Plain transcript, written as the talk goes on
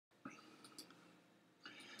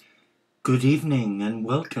Good evening and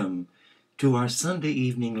welcome to our Sunday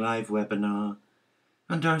evening live webinar,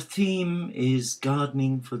 and our theme is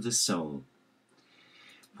Gardening for the Soul.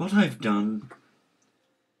 What I've done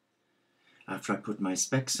after I put my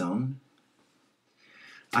specs on,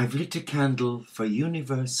 I've lit a candle for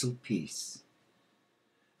universal peace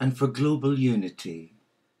and for global unity.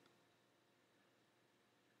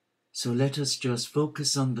 So let us just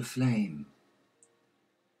focus on the flame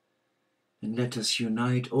and let us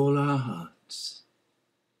unite all our hearts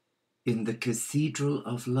in the cathedral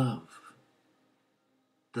of love,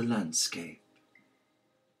 the landscape.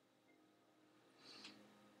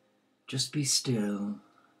 Just be still,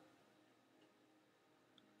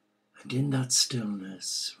 and in that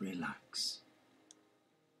stillness, relax.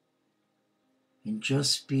 And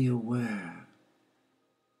just be aware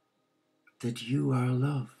that you are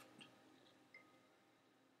loved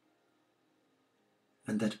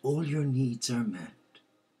and that all your needs are met.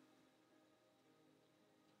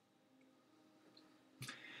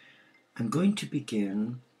 I'm going to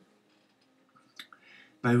begin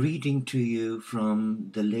by reading to you from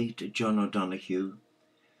the late John O'Donoghue,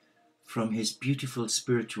 from his beautiful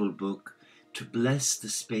spiritual book, To Bless the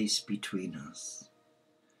Space Between Us.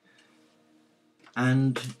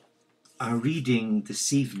 And our reading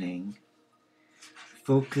this evening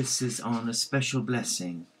focuses on a special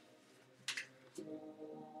blessing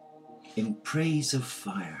in praise of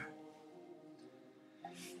fire.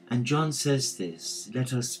 And John says this: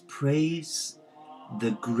 let us praise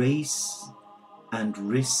the grace and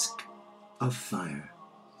risk of fire.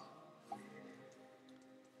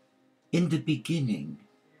 In the beginning,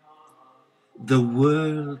 the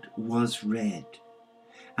world was red,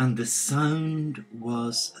 and the sound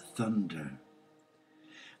was thunder,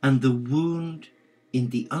 and the wound in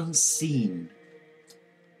the unseen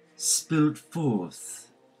spilled forth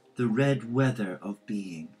the red weather of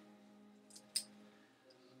being.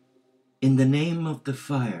 In the name of the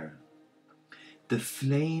fire, the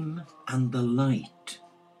flame and the light,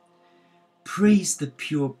 praise the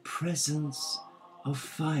pure presence of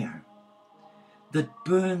fire that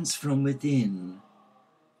burns from within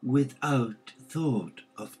without thought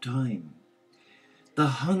of time. The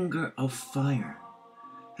hunger of fire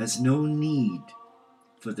has no need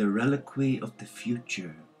for the reliquary of the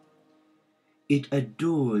future. It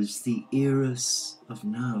adores the eros of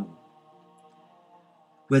now,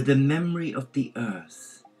 where the memory of the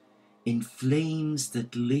earth, in flames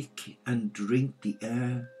that lick and drink the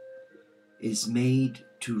air, is made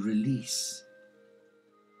to release.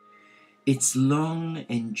 Its long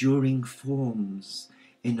enduring forms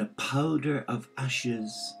in a powder of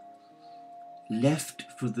ashes left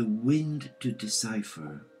for the wind to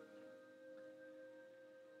decipher.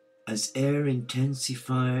 As air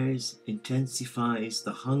intensifies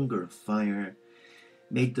the hunger of fire,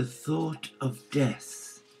 may the thought of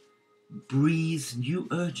death breathe new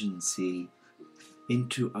urgency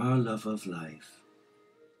into our love of life.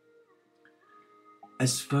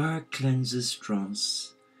 As fire cleanses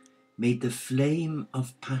dross, may the flame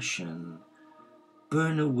of passion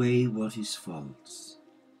burn away what is false.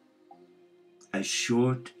 As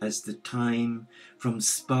short as the time from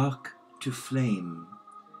spark to flame,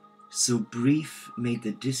 so brief may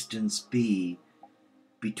the distance be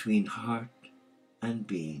between heart and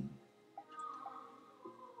being.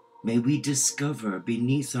 May we discover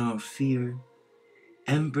beneath our fear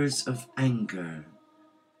embers of anger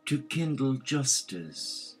to kindle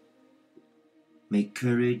justice. May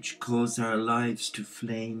courage cause our lives to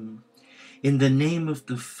flame in the name of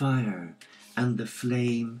the fire and the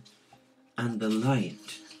flame and the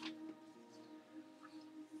light.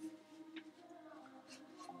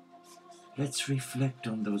 Let's reflect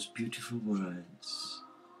on those beautiful words.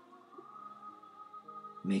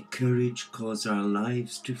 May courage cause our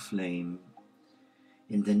lives to flame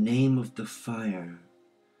in the name of the fire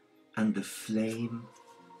and the flame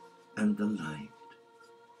and the light.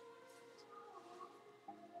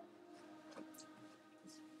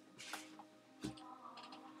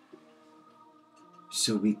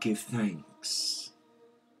 So we give thanks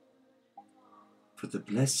for the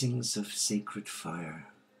blessings of sacred fire.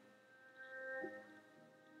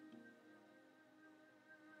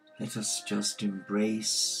 Let us just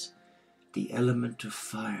embrace the element of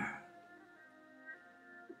fire.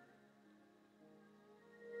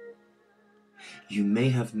 You may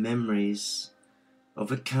have memories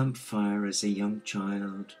of a campfire as a young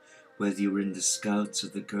child, whether you were in the Scouts or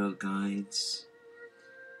the Girl Guides,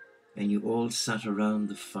 and you all sat around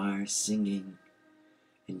the fire singing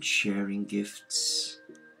and sharing gifts.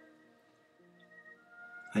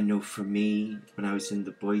 I know for me, when I was in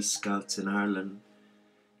the Boy Scouts in Ireland,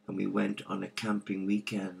 and we went on a camping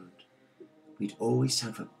weekend, we'd always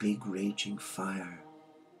have a big raging fire.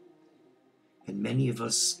 And many of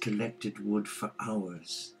us collected wood for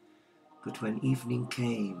hours. But when evening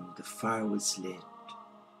came, the fire was lit,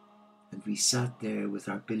 and we sat there with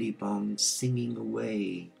our billy bongs singing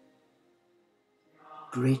away.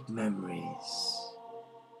 Great memories,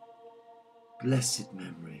 blessed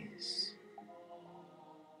memories.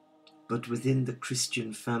 But within the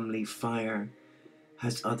Christian family, fire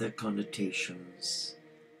has other connotations,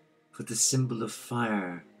 for the symbol of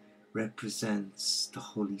fire represents the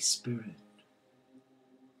Holy Spirit.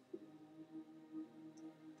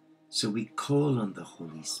 So we call on the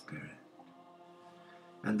Holy Spirit.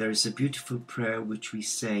 And there is a beautiful prayer which we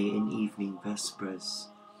say in evening vespers.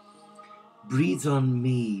 Breathe on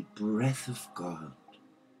me, breath of God.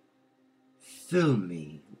 Fill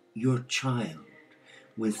me, your child,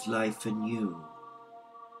 with life anew,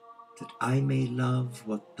 that I may love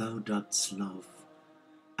what thou dost love,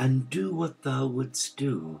 and do what thou wouldst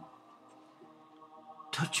do.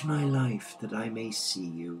 Touch my life that I may see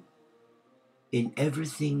you in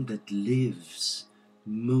everything that lives,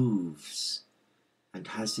 moves, and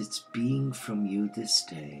has its being from you this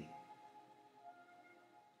day.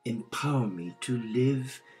 Empower me to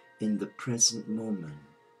live in the present moment,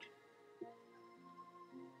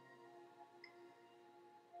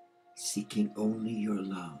 seeking only your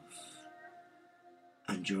love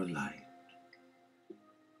and your light.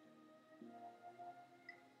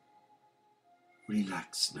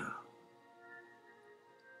 Relax now.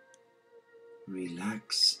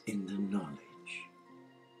 Relax in the knowledge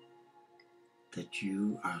that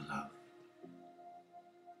you are loved.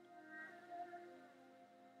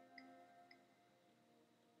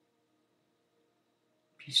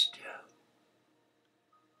 Be still.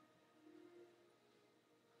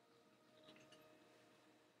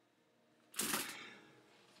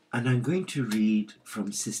 And I'm going to read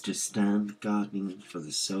from Sister Stan, Gardening for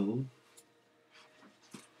the Soul,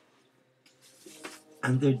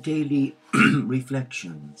 and their daily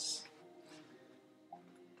reflections.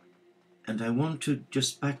 And I want to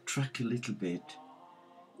just backtrack a little bit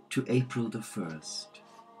to April the 1st,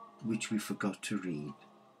 which we forgot to read.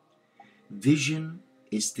 Vision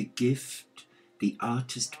is the gift the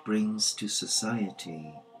artist brings to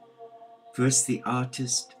society. First, the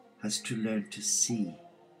artist has to learn to see,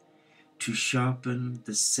 to sharpen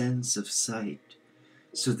the sense of sight,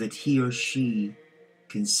 so that he or she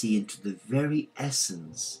can see into the very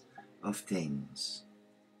essence of things.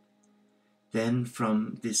 Then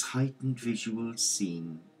from this heightened visual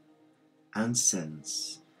scene and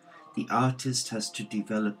sense, the artist has to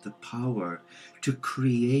develop the power to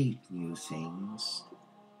create new things,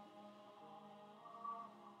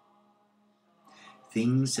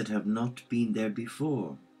 things that have not been there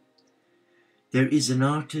before. There is an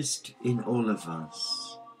artist in all of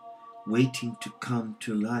us, waiting to come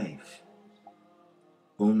to life.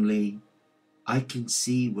 Only I can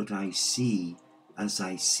see what I see as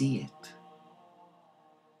I see it.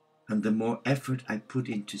 And the more effort I put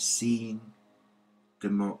into seeing,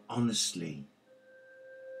 the more honestly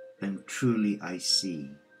and truly I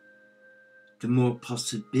see. The more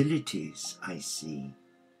possibilities I see,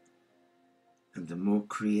 and the more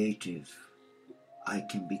creative I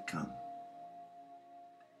can become.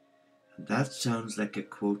 And that sounds like a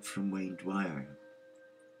quote from Wayne Dwyer.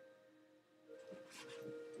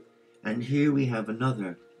 And here we have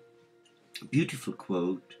another beautiful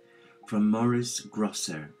quote from Maurice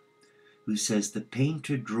Grosser, who says, "The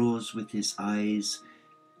painter draws with his eyes,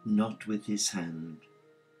 not with his hand.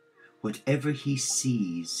 Whatever he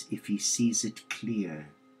sees, if he sees it clear,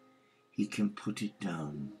 he can put it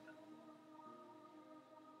down."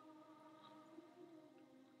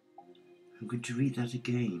 I'm going to read that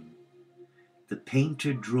again. The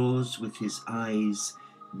painter draws with his eyes,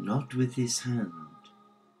 not with his hand.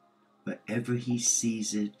 Wherever he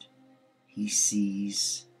sees it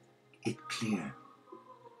clear,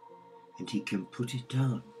 and he can put it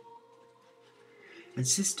down. And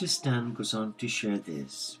Sister Stan goes on to share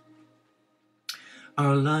this.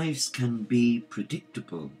 Our lives can be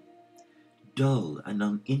predictable, dull and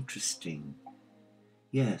uninteresting.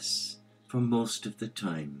 Yes, for most of the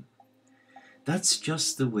time. That's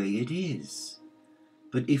just the way it is.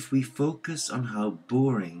 But if we focus on how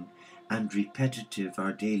boring and repetitive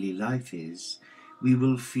our daily life is, we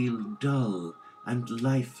will feel dull and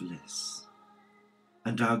lifeless,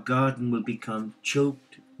 and our garden will become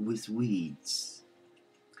choked with weeds,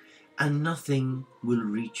 and nothing will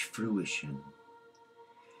reach fruition.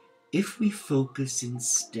 If we focus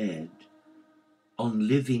instead on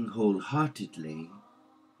living wholeheartedly,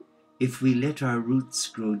 if we let our roots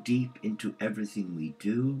grow deep into everything we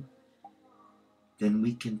do, then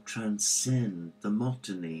we can transcend the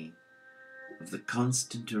monotony of the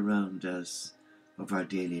constant around us of our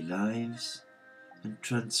daily lives and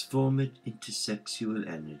transform it into sexual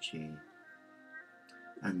energy.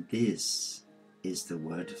 And this is the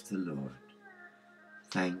word of the Lord.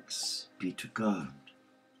 Thanks be to God.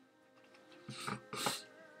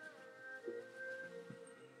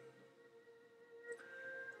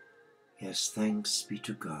 Yes, thanks be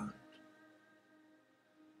to God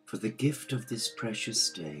for the gift of this precious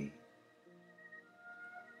day.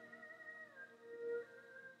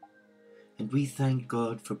 And we thank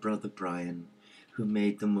God for Brother Brian, who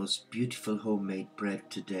made the most beautiful homemade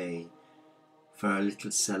bread today for our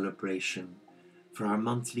little celebration, for our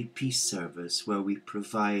monthly peace service where we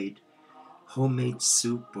provide homemade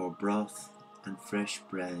soup or broth and fresh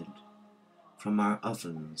bread from our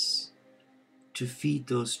ovens to feed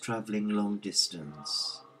those travelling long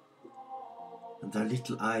distance. And their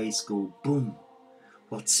little eyes go boom.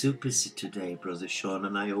 What soup is it today, Brother Sean?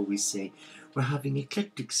 And I always say, we're having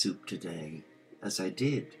eclectic soup today, as I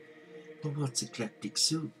did. Well, what's eclectic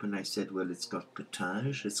soup? And I said, well, it's got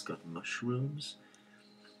potage, it's got mushrooms,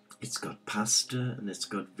 it's got pasta, and it's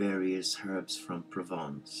got various herbs from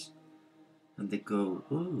Provence. And they go,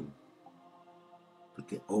 ooh, but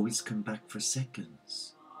they always come back for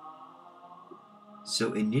seconds.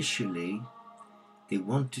 So initially, they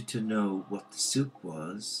wanted to know what the soup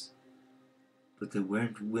was, but they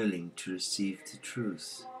weren't willing to receive the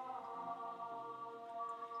truth.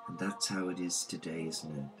 And that's how it is today,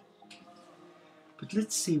 isn't it? But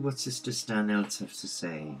let's see what Sister Stan else has to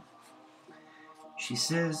say. She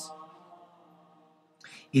says,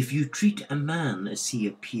 if you treat a man as he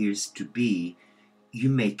appears to be, you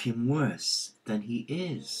make him worse than he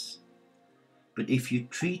is. But if you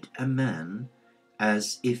treat a man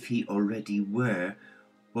as if he already were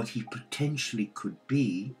what he potentially could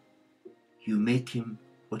be, you make him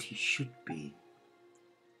what he should be.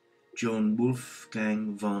 John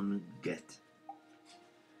Wolfgang von Goethe.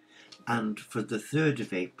 And for the 3rd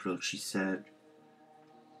of April, she said,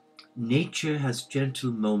 nature has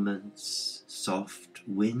gentle moments, soft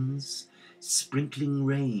winds, sprinkling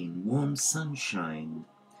rain, warm sunshine,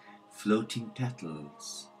 floating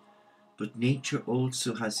petals. But nature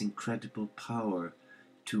also has incredible power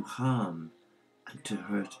to harm and to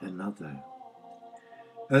hurt another.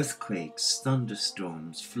 Earthquakes,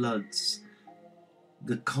 thunderstorms, floods,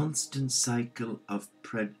 the constant cycle of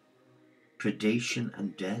predation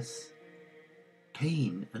and death,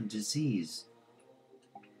 pain and disease.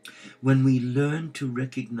 When we learn to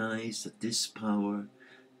recognize that this power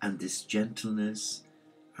and this gentleness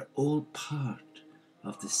are all part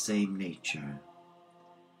of the same nature,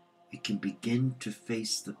 we can begin to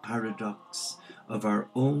face the paradox of our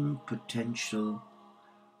own potential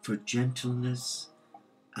for gentleness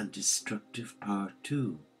and destructive power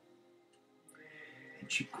too. And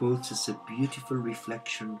she quotes us a beautiful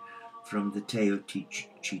reflection from the Tao Te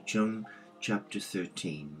Ching, chapter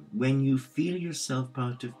 13. When you feel yourself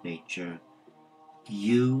part of nature,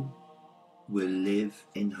 you will live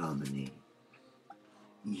in harmony.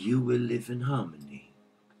 You will live in harmony.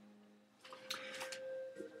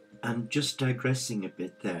 And just digressing a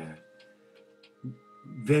bit there,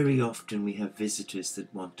 very often we have visitors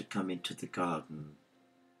that want to come into the garden.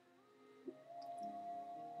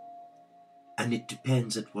 And it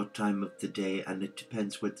depends at what time of the day, and it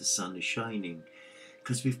depends where the sun is shining.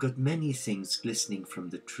 Because we've got many things glistening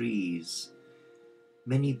from the trees,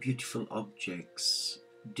 many beautiful objects,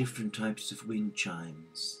 different types of wind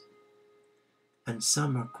chimes. And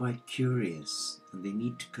some are quite curious and they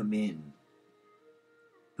need to come in.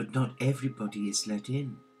 But not everybody is let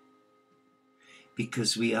in.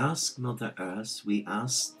 Because we ask Mother Earth, we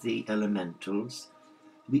ask the elementals,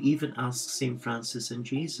 we even ask Saint Francis and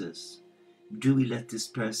Jesus, do we let this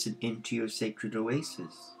person into your sacred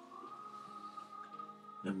oasis?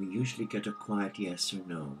 And we usually get a quiet yes or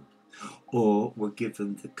no. Or we're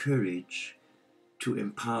given the courage to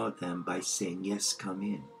empower them by saying, yes, come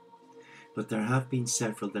in. But there have been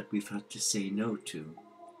several that we've had to say no to,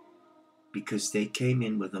 because they came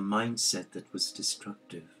in with a mindset that was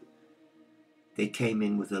destructive. They came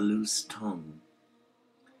in with a loose tongue,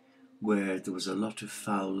 where there was a lot of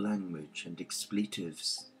foul language and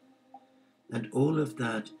expletives. And all of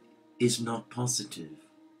that is not positive.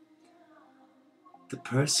 The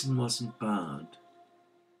person wasn't bad.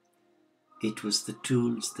 It was the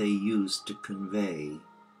tools they used to convey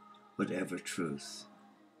whatever truth.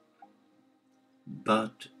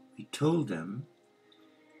 But we told them,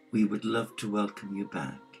 we would love to welcome you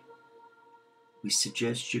back. We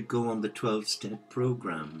suggest you go on the 12-step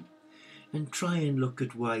program and try and look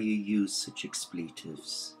at why you use such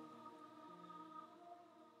expletives.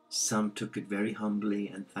 Some took it very humbly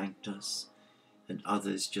and thanked us, and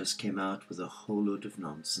others just came out with a whole load of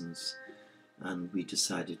nonsense, and we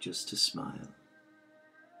decided just to smile.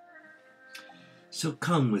 So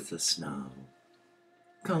come with us now.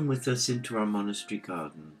 Come with us into our monastery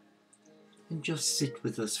garden and just sit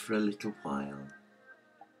with us for a little while.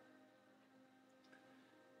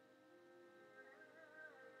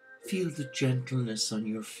 Feel the gentleness on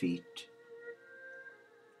your feet.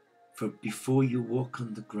 For before you walk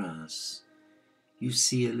on the grass, you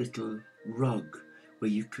see a little rug where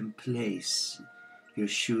you can place your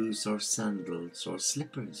shoes or sandals or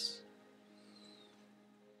slippers.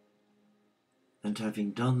 And having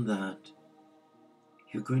done that,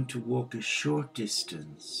 you're going to walk a short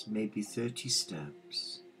distance, maybe 30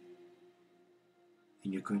 steps,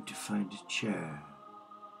 and you're going to find a chair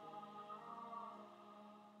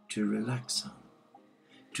to relax on,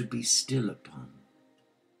 to be still upon.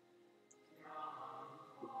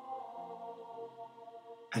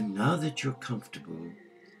 And now that you're comfortable,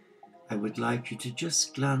 I would like you to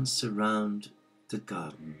just glance around the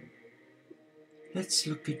garden. Let's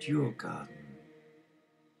look at your garden.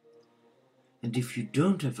 And if you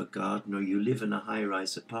don't have a garden or you live in a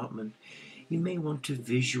high-rise apartment, you may want to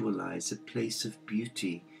visualize a place of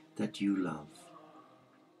beauty that you love.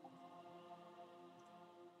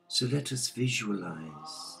 So let us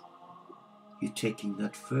visualize you taking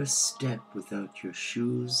that first step without your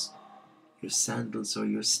shoes, your sandals or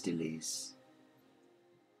your stillies,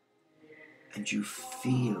 and you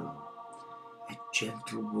feel a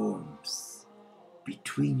gentle warmth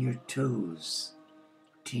between your toes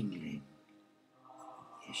tingling.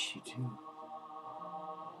 Yes, you do.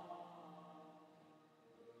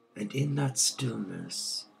 And in that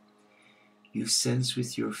stillness, you sense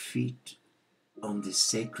with your feet on this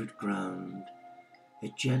sacred ground a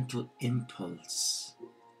gentle impulse.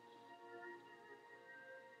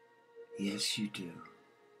 Yes, you do.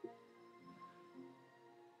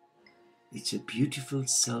 It's a beautiful,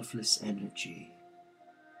 selfless energy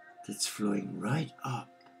that's flowing right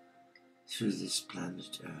up through this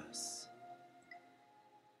planet Earth.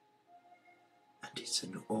 And it's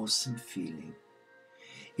an awesome feeling.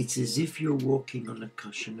 It's as if you're walking on a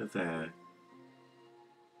cushion of air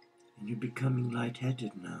and you're becoming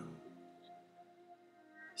lightheaded now.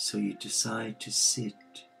 So you decide to sit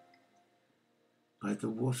by the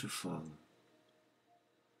waterfall,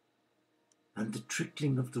 and the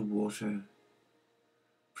trickling of the water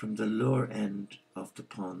from the lower end of the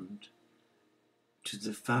pond to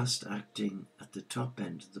the fast acting at the top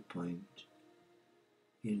end of the point,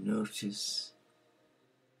 you notice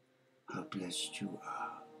how blessed you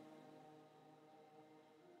are,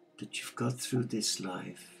 that you've got through this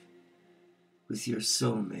life with your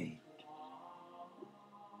soulmate.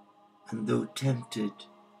 And though tempted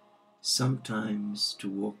sometimes to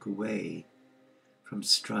walk away from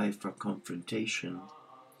strife or confrontation,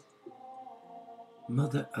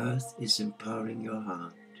 Mother Earth is empowering your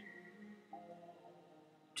heart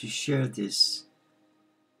to share this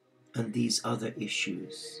and these other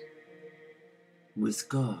issues with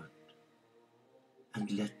God and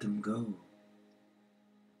let them go.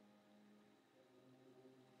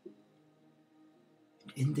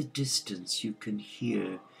 And in the distance you can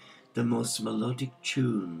hear the most melodic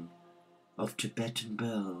tune of Tibetan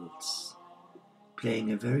bells,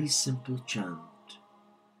 playing a very simple chant,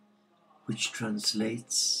 which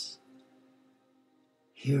translates,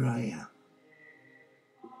 "Here I am.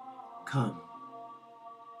 Come,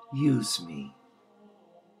 use me."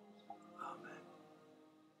 Amen.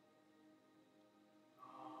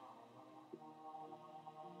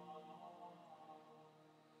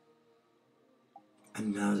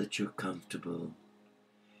 And now that you're comfortable,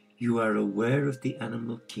 you are aware of the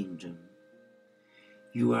animal kingdom.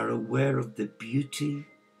 You are aware of the beauty,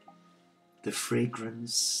 the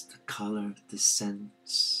fragrance, the color, the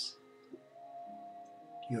scents.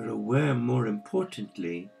 You're aware, more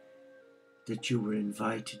importantly, that you were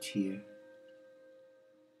invited here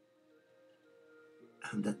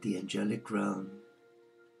and that the angelic realm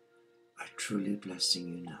are truly blessing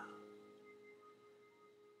you now.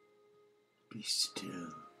 Be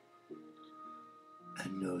still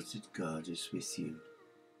and know that God is with you.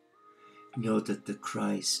 Know that the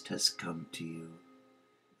Christ has come to you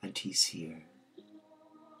and He's here.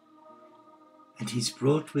 And He's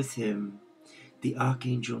brought with Him the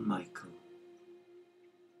Archangel Michael,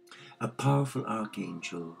 a powerful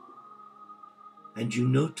archangel. And you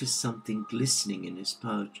notice something glistening in his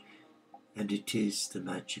pouch, and it is the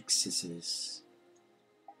magic scissors.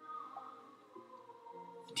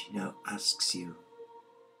 And he now asks you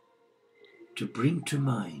to bring to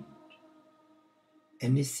mind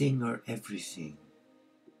anything or everything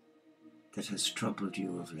that has troubled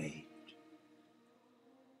you of late.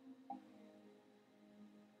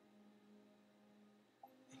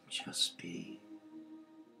 And just be.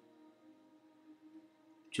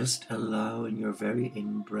 Just allow in your very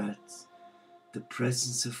in-breath the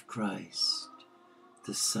presence of Christ,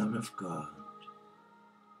 the Son of God,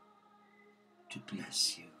 to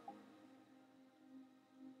bless you,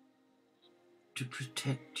 to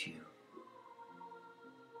protect you.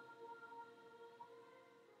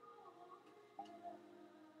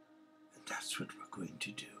 And that's what we're going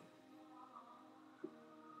to do.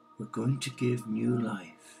 We're going to give new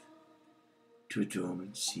life to a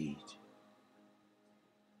dormant seed.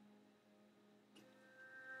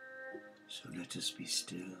 So let us be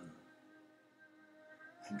still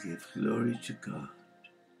and give glory to God.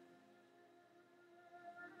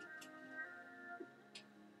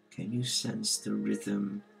 Can you sense the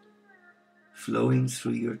rhythm flowing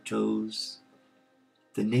through your toes?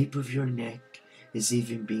 The nape of your neck is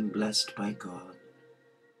even being blessed by God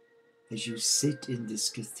as you sit in this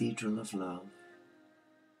cathedral of love,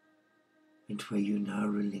 and where you now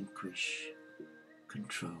relinquish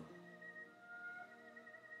control.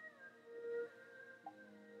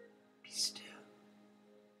 Be still.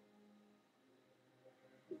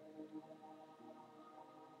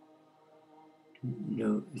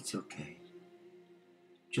 No, it's okay.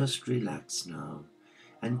 Just relax now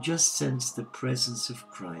and just sense the presence of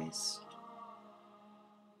Christ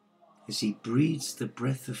as He breathes the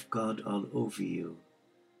breath of God all over you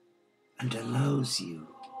and allows you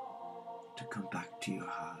to come back to your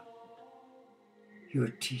heart, your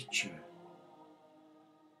teacher.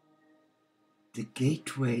 The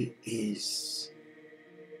gateway is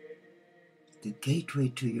the gateway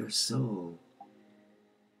to your soul,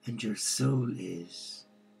 and your soul is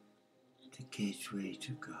the gateway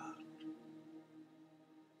to God.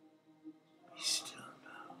 Be still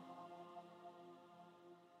now.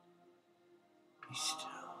 Be still.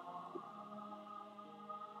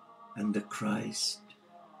 And the Christ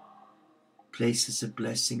places a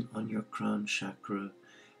blessing on your crown chakra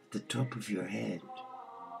at the top of your head.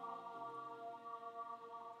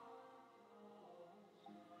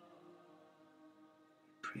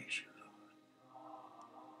 Praise you, Lord.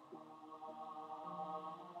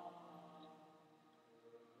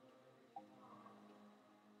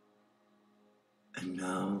 And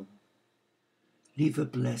now, leave a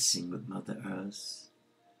blessing with Mother Earth.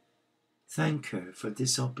 Thank her for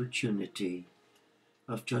this opportunity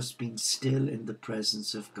of just being still in the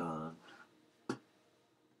presence of God.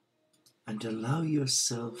 And allow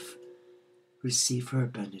yourself receive her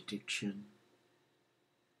benediction.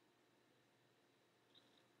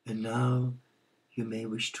 And now you may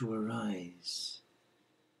wish to arise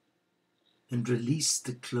and release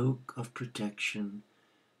the cloak of protection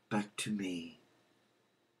back to me.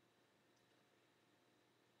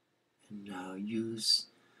 And now use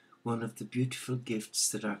one of the beautiful gifts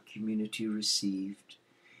that our community received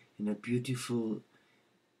in a beautiful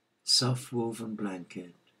soft woven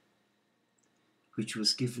blanket, which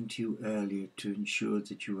was given to you earlier to ensure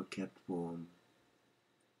that you were kept warm,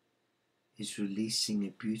 is releasing a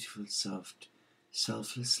beautiful, soft,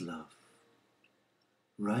 selfless love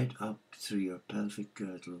right up through your pelvic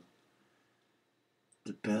girdle,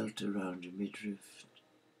 the belt around your midriff,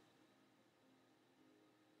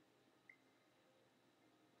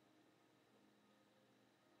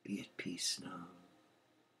 be at peace now.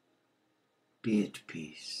 Be at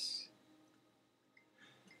peace.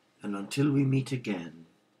 And until we meet again,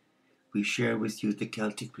 we share with you the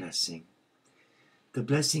Celtic blessing. The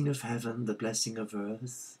blessing of heaven, the blessing of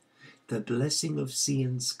earth, the blessing of sea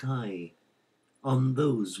and sky, on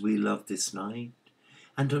those we love this night,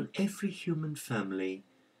 and on every human family,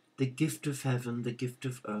 the gift of heaven, the gift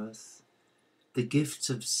of earth, the gifts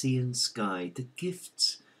of sea and sky, the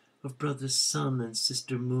gifts of brother sun and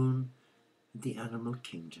sister moon, and the animal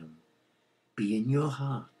kingdom, be in your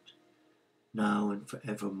heart, now and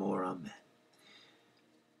forevermore. Amen.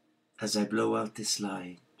 As I blow out this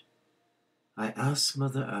light, I ask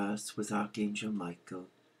Mother Earth with Archangel Michael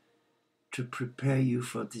to prepare you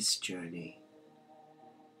for this journey,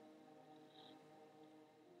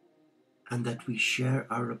 and that we share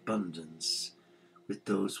our abundance with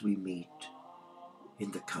those we meet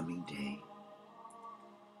in the coming day.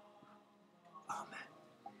 Amen.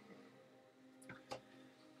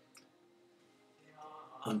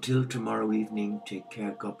 Until tomorrow evening, take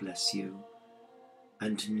care, God bless you,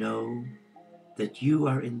 and know that you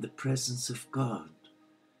are in the presence of God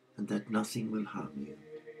and that nothing will harm you.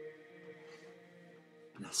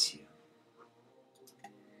 Bless you.